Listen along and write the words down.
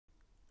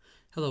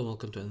Hello,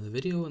 welcome to another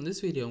video. In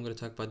this video, I'm going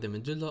to talk about the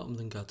Medulla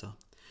Oblongata.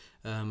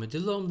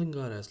 Medulla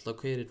Oblongata is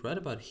located right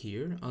about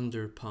here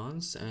under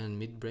pons and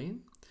midbrain,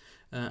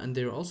 and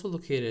they're also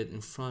located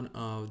in front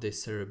of the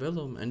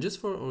cerebellum. And just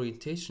for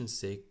orientation's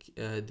sake,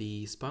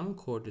 the spinal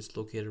cord is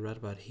located right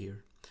about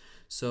here.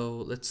 So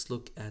let's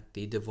look at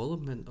the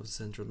development of the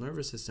central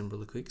nervous system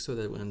really quick, so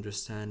that we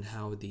understand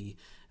how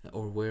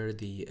where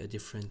the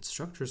different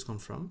structures come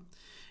from.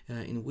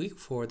 In week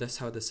 4, that's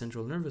how the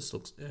central nervous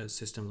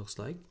system looks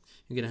like.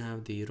 You're going to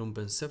have the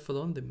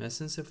rhombencephalon, the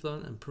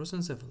mesencephalon, and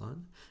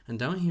prosencephalon. And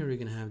down here, you're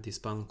going to have the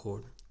spinal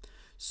cord.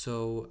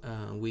 So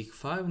week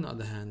 5, on the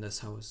other hand, that's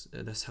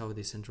how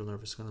the central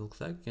nervous is going to look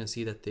like. You can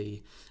see that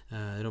the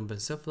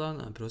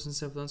rhombencephalon and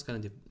prosencephalon is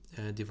going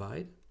to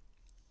divide.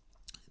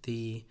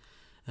 The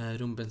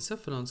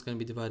rhombencephalon is going to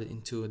be divided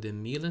into the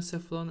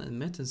melencephalon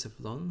and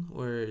metencephalon,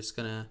 where it's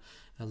going to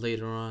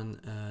later on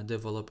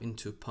develop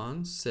into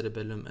pons,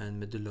 cerebellum, and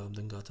medulla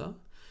oblongata.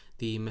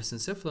 The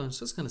mesencephalon is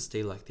just going to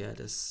stay like that.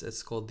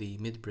 It's called the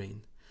midbrain.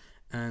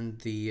 And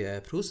the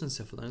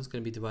prosencephalon is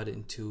going to be divided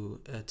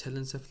into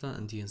telencephalon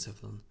and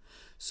diencephalon.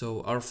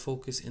 So our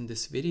focus in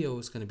this video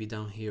is going to be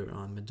down here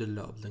on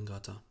medulla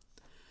oblongata.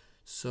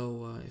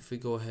 So if we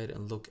go ahead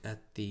and look at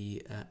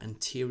the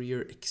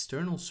anterior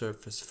external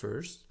surface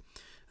first.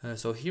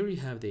 So here you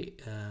have the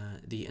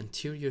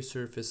anterior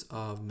surface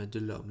of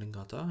medulla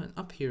oblongata, and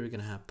up here you're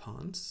going to have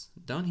pons.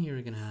 Down here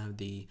you're going to have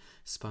the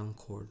spinal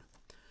cord.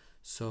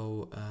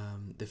 So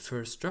the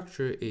first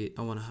structure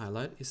I want to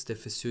highlight is the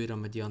Fissura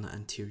Mediana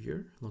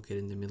anterior, located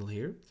in the middle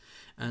here.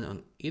 And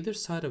on either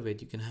side of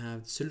it you can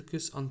have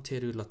Sulcus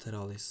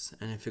Anterolateralis.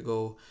 And if you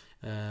go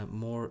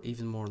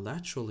even more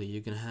laterally,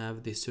 you can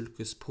have the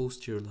Sulcus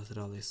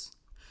Posterolateralis.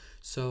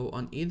 So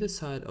on either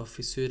side of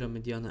Fissura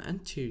Mediana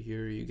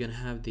anterior, you're going to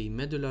have the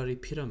Medullary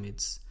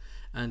Pyramids.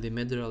 And the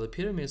Medullary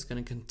Pyramids is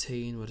going to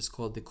contain what is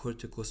called the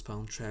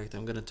corticospinal tract.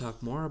 I'm going to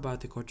talk more about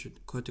the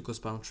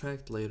corticospinal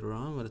tract later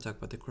on when I talk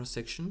about the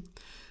cross-section.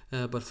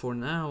 But for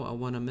now, I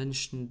want to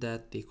mention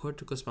that the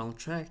corticospinal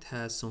tract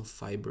has some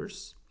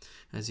fibers,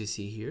 as you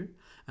see here.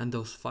 And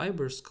those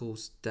fibers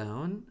goes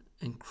down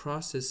and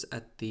crosses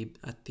at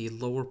the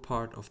lower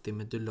part of the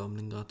medulla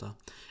oblongata,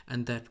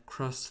 and that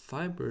cross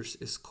fibers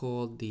is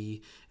called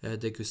the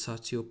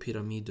Decussatio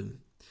pyramidum.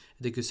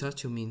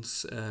 Decussatio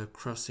means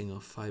crossing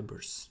of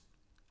fibers.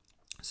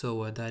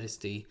 So that is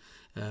the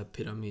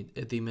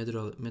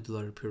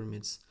medullary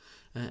pyramids.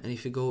 And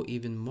if you go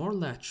even more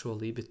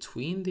laterally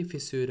between the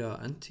Fissura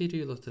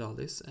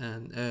Anterolateralis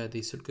and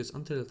the Sulcus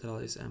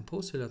Anterolateralis and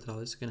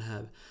Posterolateralis, you can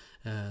have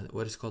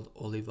what is called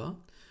oliva.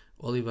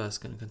 Oliva is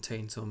going to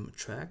contain some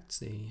tracts,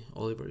 the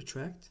olivary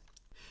tract.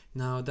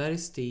 Now that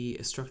is the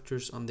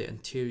structures on the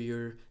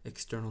anterior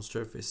external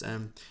surface.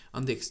 And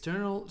on the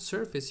external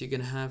surface, you're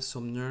going to have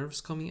some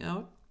nerves coming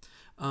out.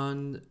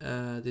 On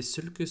the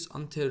Sulcus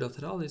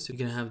Anterolateralis, you're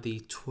going to have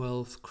the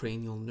 12th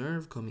cranial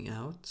nerve coming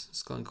out.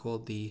 It's going to be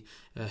called the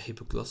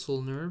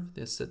hypoglossal nerve.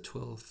 That's the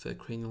 12th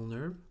cranial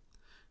nerve.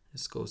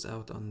 This goes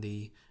out on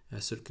the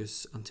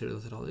Sulcus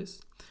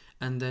Anterolateralis.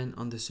 And then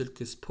on the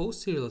Sulcus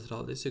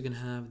Posterolateralis, you're going to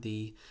have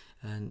the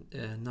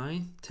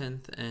 9th,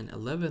 10th, and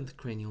 11th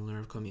cranial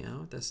nerve coming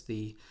out. That's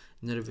the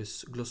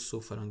nervus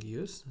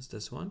glossopharyngeus, that's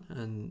this one,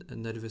 and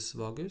nervus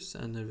vagus,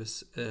 and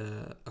nervus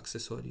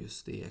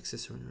accessorius, the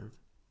accessory nerve.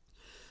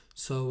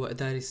 So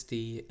that is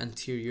the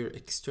anterior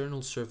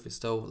external surface.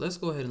 So let's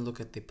go ahead and look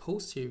at the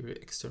posterior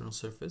external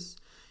surface.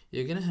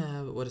 You're going to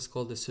have what is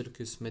called the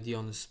Sulcus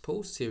medianus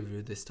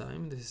posterior this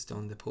time. This is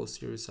on the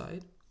posterior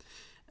side.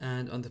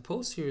 And on the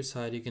posterior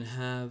side, you can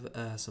have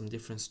some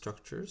different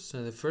structures.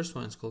 So the first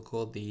one is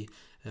called the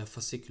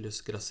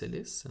fasciculus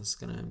gracilis, and it's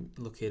going to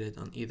be located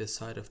on either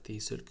side of the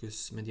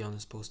Sulcus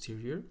medianus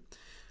posterior.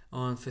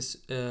 On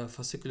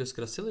fasciculus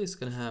gracilis, it's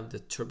going to have the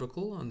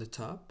tubercle on the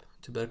top,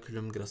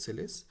 tuberculum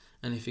gracilis.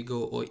 And if you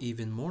go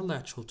even more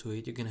lateral to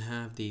it, you're going to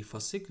have the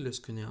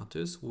fasciculus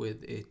cuneatus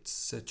with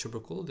its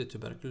tubercle, the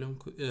tuberculum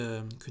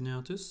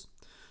cuneatus.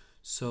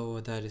 So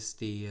that is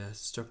the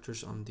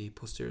structures on the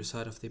posterior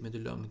side of the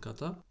medulla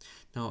oblongata.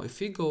 Now if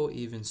you go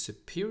even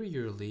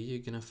superiorly,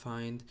 you're going to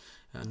find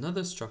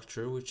another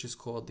structure which is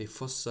called the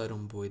fossa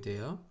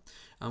rhomboidea.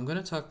 I'm going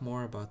to talk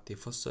more about the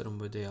fossa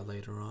rhomboidea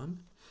later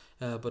on.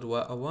 But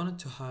I wanted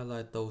to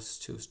highlight those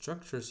two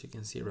structures you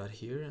can see right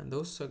here, and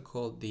those are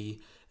called the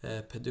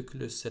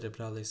pedunculus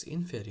cerebellaris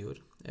inferior.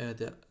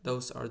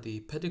 Those are the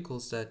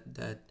pedicles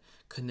that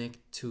connect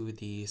to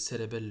the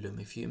cerebellum.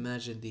 If you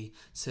imagine the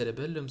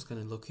cerebellum is going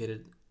to be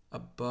located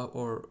above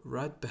or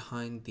right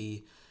behind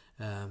the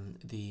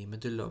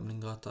medulla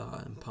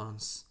oblongata and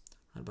pons,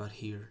 about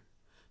here.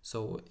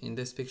 So in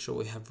this picture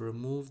we have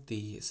removed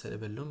the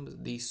cerebellum.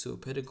 These two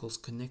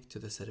pedicles connect to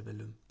the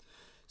cerebellum.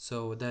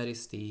 So that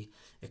is the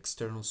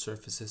external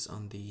surfaces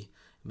on the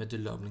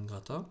medulla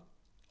oblongata.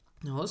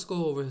 Now let's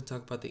go over and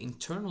talk about the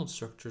internal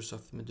structures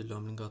of medulla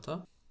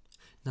oblongata.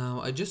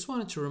 Now, I just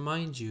wanted to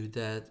remind you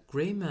that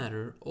gray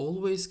matter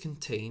always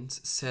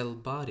contains cell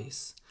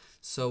bodies.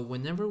 So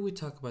whenever we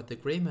talk about the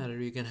gray matter,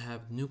 you're going to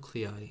have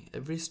nuclei.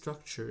 Every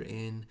structure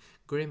in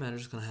gray matter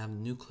is going to have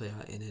nuclei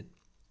in it.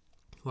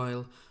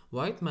 While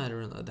white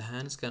matter, on the other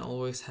hand, is going to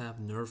always have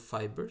nerve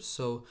fibers.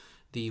 So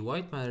the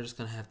white matter is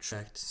going to have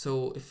tracts.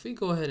 So if we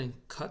go ahead and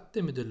cut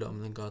the medulla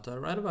oblongata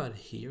right about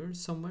here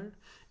somewhere,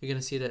 you're going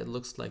to see that it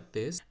looks like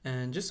this.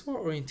 And just for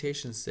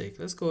orientation's sake,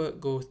 let's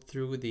go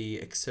through the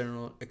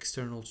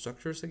external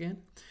structures again.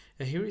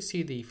 Here you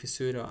see the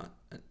Fissura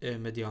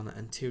Mediana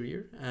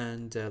anterior,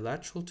 and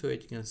lateral to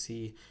it you can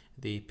see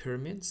the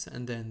pyramids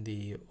and then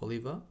the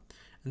oliva.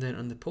 And then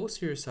on the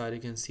posterior side, you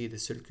can see the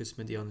Sulcus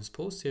medianus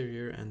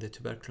posterior and the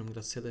tuberculum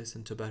gracilis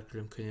and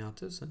tuberculum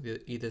cuneatus on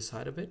either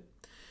side of it.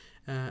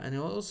 And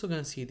you're also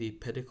going to see the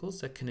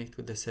pedicles that connect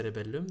with the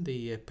cerebellum,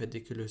 the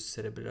pedunculus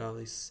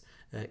cerebellaris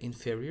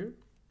inferior.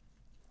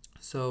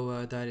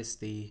 So that is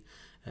the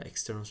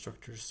external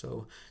structure.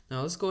 So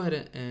now let's go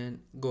ahead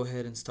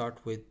and start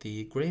with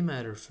the gray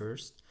matter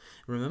first.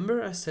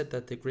 Remember I said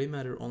that the gray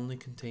matter only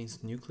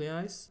contains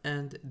nuclei,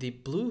 and the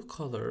blue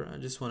color, I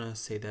just want to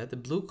say that the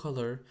blue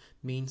color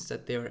means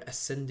that they are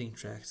ascending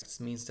tracts. This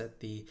means that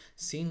the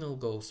signal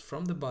goes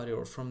from the body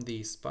or from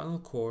the spinal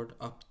cord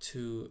up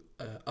to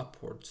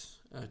upwards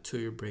to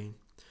your brain.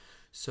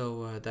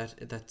 So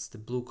that's the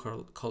blue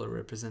color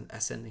represent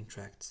ascending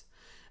tracts.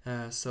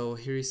 So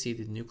here you see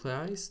the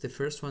nuclei. The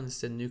first one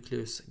is the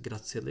nucleus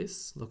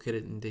gracilis,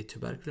 located in the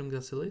tuberculum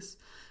gracilis.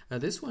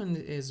 This one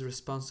is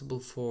responsible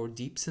for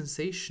deep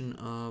sensation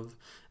of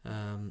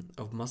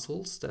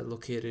muscles that are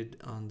located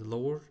on the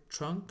lower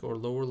trunk or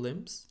lower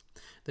limbs.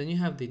 Then you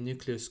have the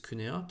nucleus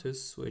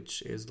cuneatus,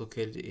 which is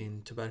located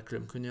in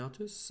tuberculum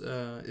cuneatus.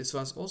 This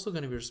one's also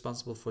going to be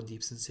responsible for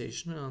deep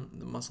sensation on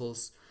the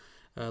muscles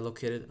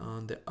located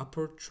on the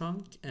upper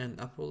trunk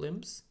and upper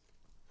limbs.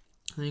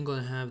 And you're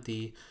going to have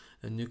the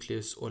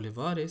nucleus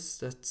olivares.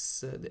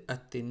 That's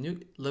at the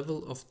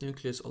level of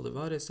nucleus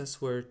olivares.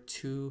 That's where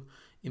two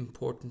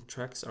important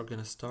tracts are going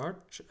to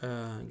start.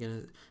 Going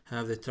to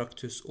have the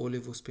tractus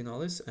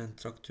olivospinalis and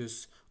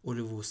tractus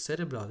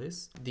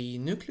olivocerebellaris. The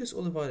nucleus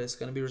olivares is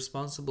going to be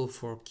responsible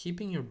for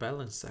keeping your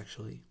balance,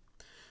 actually.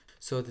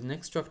 So the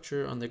next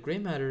structure on the gray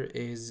matter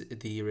is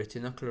the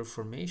retinacular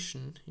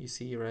formation. You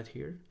see right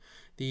here.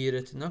 The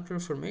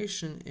retinacular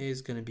formation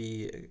is going to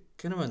be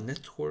kind of a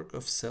network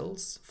of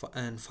cells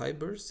and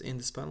fibers in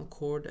the spinal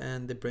cord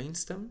and the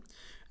brainstem.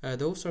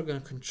 Those are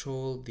going to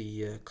control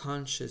the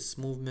conscious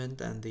movement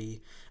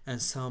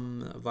and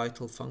some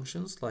vital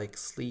functions like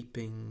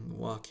sleeping,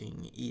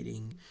 walking,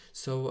 eating.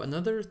 So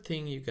another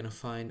thing you're going to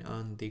find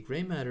on the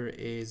gray matter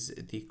is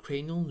the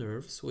cranial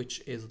nerves,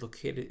 which is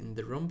located in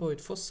the rhomboid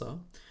fossa.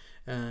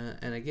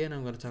 And again,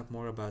 I'm going to talk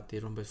more about the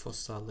rhomboid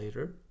fossa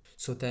later.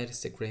 So that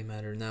is the gray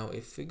matter. Now,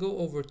 if we go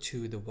over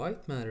to the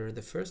white matter,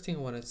 the first thing I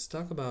wanted to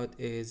talk about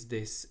is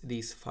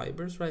these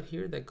fibers right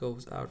here that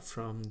goes out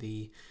from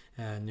the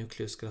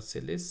nucleus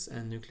gracilis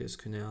and nucleus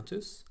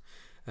cuneatus.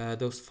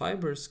 Those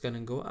fibers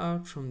gonna go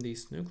out from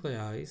these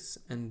nuclei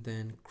and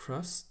then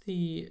cross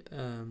the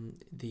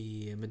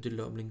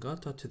medulla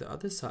oblongata to the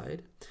other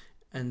side,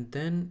 and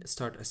then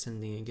start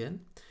ascending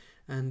again.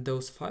 And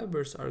those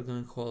fibers are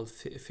going to be called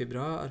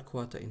fibra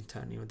arcuata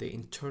interna, the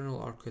internal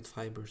arcuate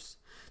fibers.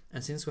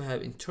 And since we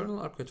have internal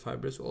arcuate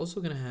fibers, we're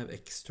also going to have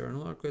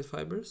external arcuate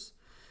fibers.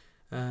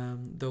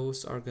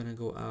 Those are going to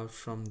go out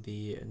from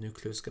the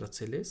nucleus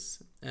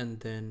gracilis, and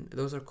then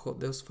those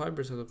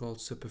fibers are called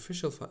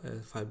superficial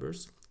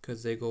fibers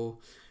because they go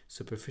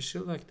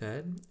superficial like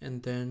that,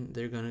 and then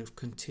they're going to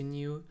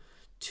continue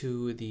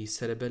to the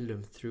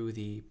cerebellum through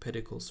the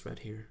pedicles right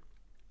here.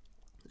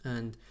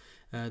 And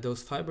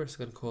those fibers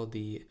are called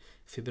the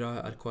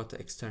fibra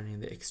arcuata externa,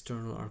 the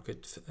external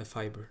arcuate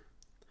fiber.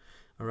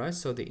 Alright,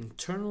 so the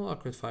internal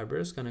arcuate fiber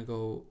is going to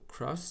go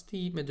across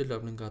the medulla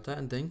oblongata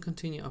and then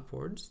continue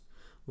upwards,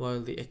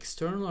 while the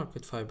external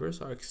arcuate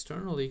fibers are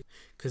externally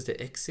because they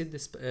exit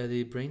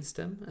the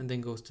brainstem and then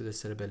goes to the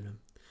cerebellum.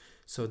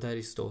 So that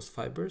is those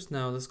fibers.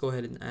 Now let's go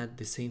ahead and add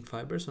the same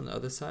fibers on the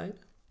other side.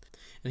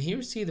 And here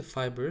you see the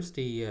fibers,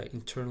 the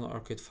internal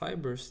arcuate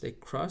fibers, they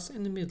cross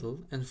in the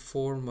middle and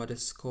form what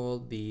is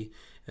called the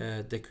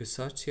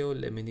Decussatio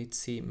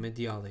lemnici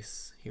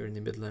medialis here in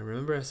the middle. And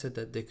remember I said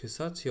that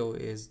Decussatio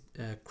is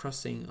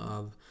crossing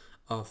of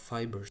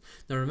fibers.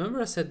 Now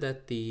remember I said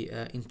that the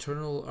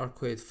internal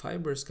arcuate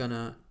fiber is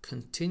gonna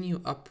continue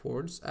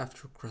upwards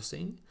after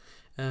crossing.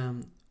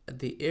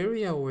 The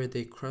area where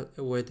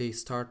they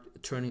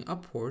start turning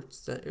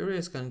upwards, that area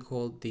is going to be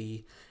called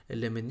the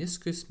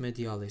lemniscus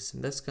medialis,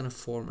 and that's going to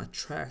form a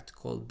tract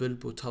called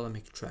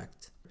bulbothalamic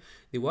tract.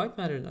 The white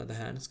matter, on the other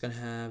hand, is going to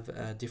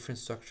have different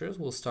structures.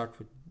 We'll start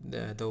with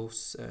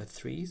those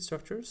three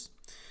structures.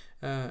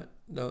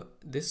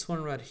 This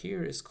one right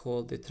here is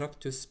called the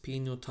tractus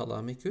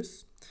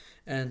spinothalamicus,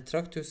 and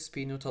tractus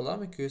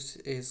spinothalamicus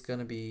is going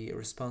to be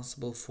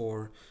responsible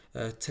for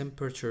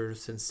temperature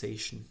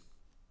sensation.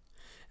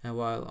 And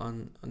while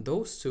on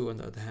those two, on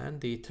the other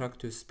hand, the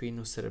tractus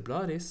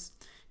spinocerebellaris,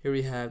 here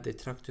we have the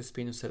tractus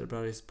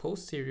spinocerebellaris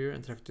posterior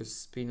and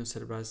tractus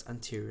spinocerebellaris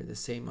anterior, the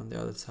same on the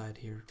other side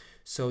here.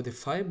 So the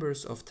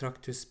fibers of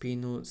tractus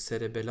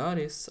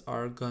spinocerebellaris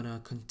are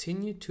gonna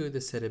continue to the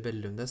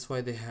cerebellum. That's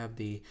why they have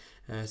the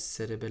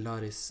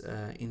cerebellaris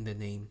in the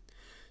name.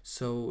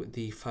 So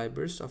the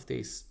fibers of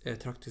this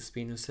tractus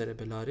spinous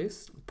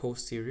cerebellaris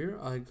posterior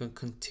are going to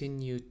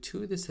continue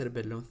to the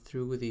cerebellum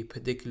through the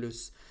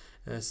pedunculus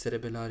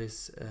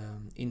cerebellaris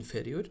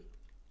inferior,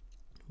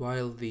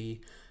 while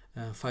the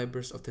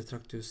fibers of the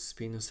tractus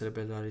spinous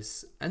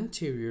cerebellaris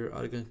anterior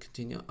are going to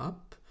continue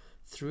up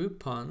through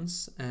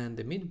pons and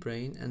the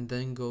midbrain, and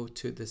then go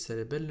to the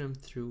cerebellum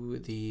through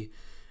the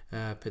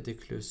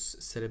pedunculus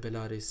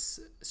cerebellaris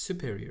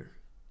superior.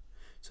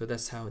 So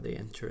that's how they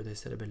enter the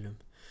cerebellum.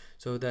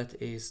 So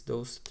that is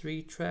those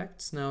three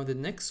tracts. Now the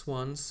next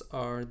ones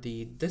are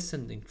the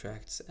descending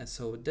tracts, and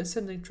so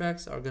descending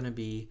tracts are going to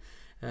be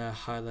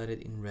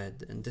highlighted in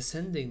red. And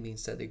descending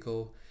means that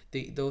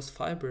those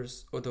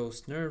fibers or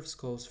those nerves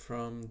goes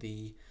from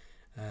the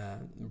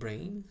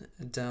brain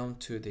down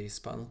to the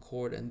spinal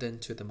cord and then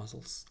to the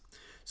muscles.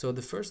 So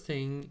the first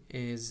thing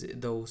is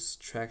those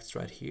tracts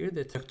right here,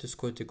 the tractus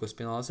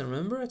corticospinalis. And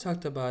remember I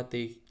talked about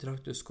the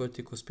tractus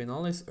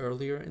corticospinalis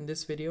earlier in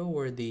this video,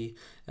 where the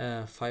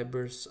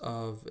fibers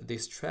of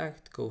this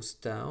tract goes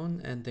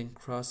down and then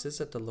crosses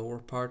at the lower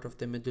part of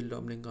the medulla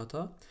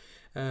oblongata.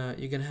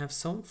 You're going to have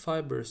some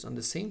fibers on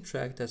the same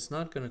tract that's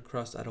not going to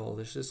cross at all.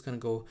 It's just going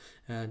to go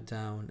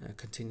down,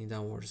 continue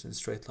downwards in a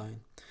straight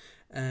line.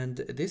 And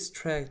this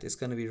tract is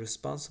going to be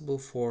responsible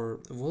for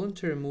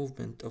voluntary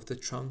movement of the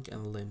trunk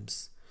and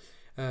limbs.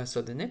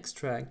 So the next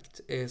tract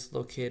is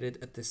located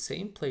at the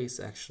same place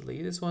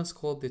actually. This one's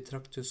called the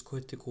tractus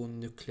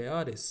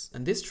corticonuclearis.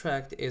 And this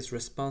tract is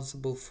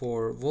responsible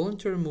for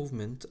voluntary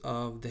movement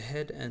of the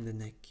head and the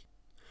neck.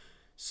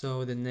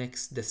 So the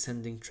next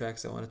descending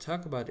tracts I want to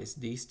talk about is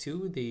these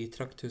two, the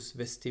tractus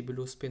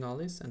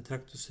vestibulospinalis and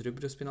tractus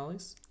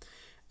rubrospinalis.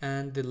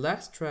 And the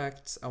last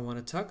tracts I want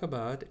to talk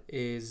about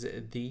is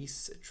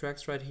these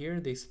tracts right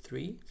here, these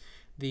three.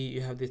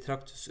 You have the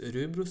tractus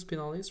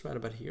rubrospinalis right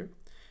about here,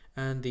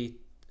 and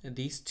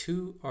these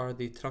two are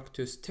the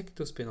tractus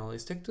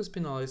tectospinalis.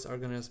 Tectospinalis are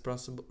going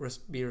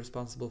to be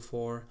responsible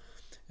for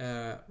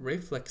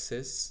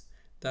reflexes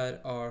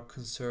that are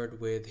concerned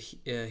with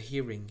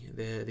hearing,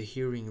 the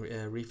hearing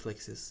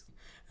reflexes.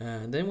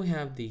 And then we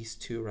have these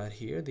two right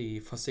here, the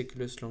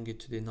fasciculus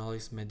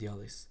longitudinalis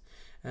medialis.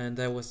 And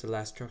that was the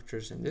last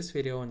structures in this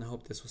video, and I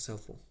hope this was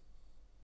helpful.